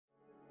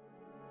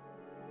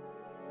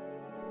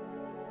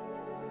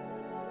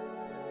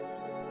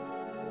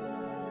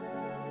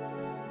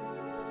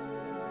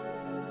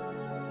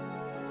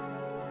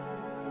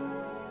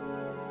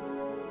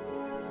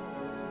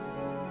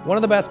One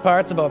of the best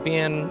parts about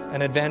being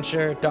an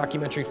adventure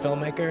documentary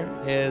filmmaker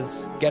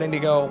is getting to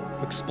go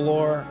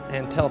explore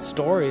and tell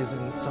stories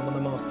in some of the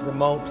most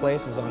remote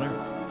places on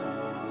Earth.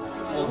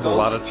 There's a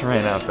lot of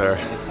terrain out there.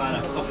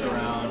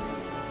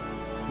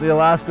 The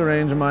Alaska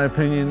Range, in my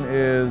opinion,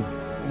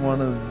 is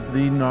one of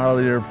the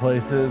gnarlier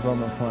places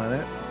on the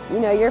planet. You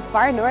know, you're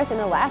far north in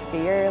Alaska.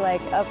 You're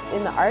like up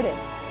in the Arctic.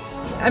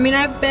 I mean,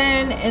 I've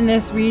been in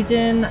this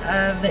region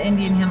of the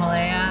Indian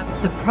Himalaya.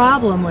 The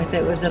problem with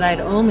it was that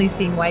I'd only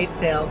seen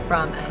whitetail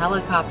from a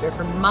helicopter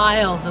from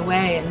miles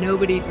away, and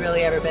nobody'd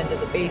really ever been to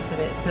the base of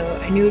it, so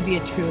I knew it'd be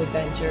a true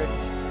adventure.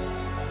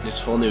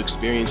 It's a whole new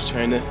experience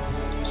trying to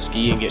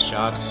ski and get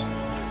shots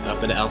up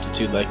at an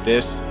altitude like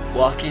this.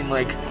 Walking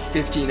like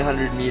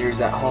 1,500 meters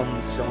at home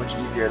is so much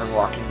easier than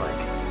walking like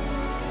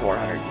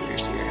 400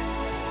 meters here.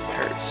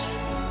 It hurts.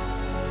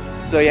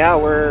 So yeah,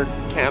 we're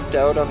camped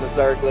out on the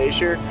Czar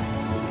Glacier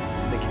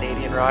in the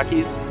Canadian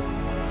Rockies.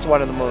 It's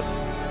one of the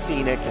most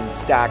scenic and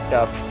stacked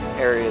up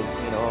areas,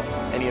 you know,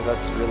 any of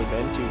us have really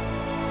been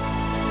to.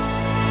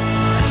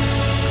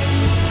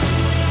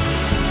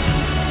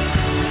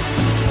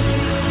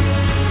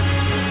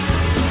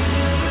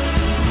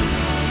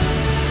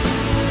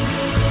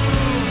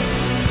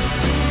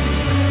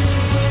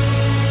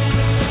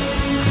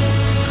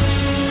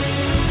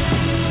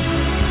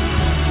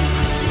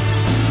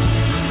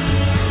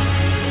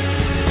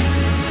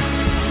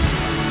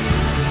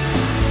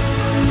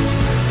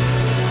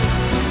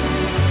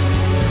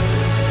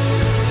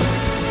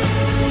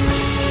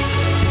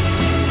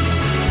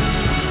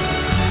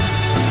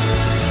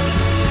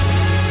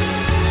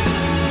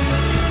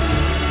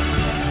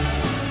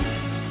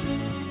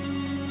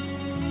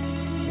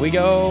 We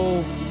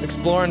go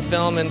explore and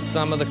film in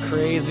some of the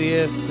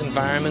craziest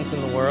environments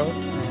in the world.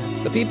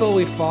 The people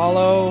we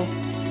follow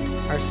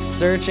are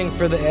searching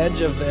for the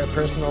edge of their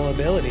personal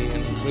ability,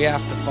 and we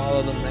have to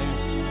follow them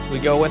there. We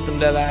go with them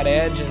to that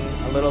edge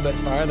and a little bit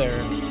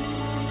farther.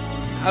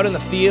 Out in the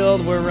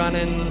field, we're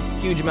running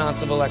huge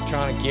amounts of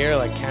electronic gear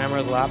like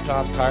cameras,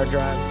 laptops, hard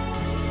drives.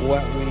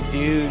 What we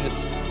do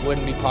just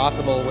wouldn't be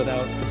possible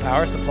without the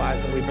power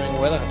supplies that we bring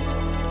with us.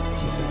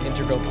 It's just an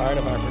integral part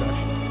of our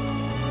production.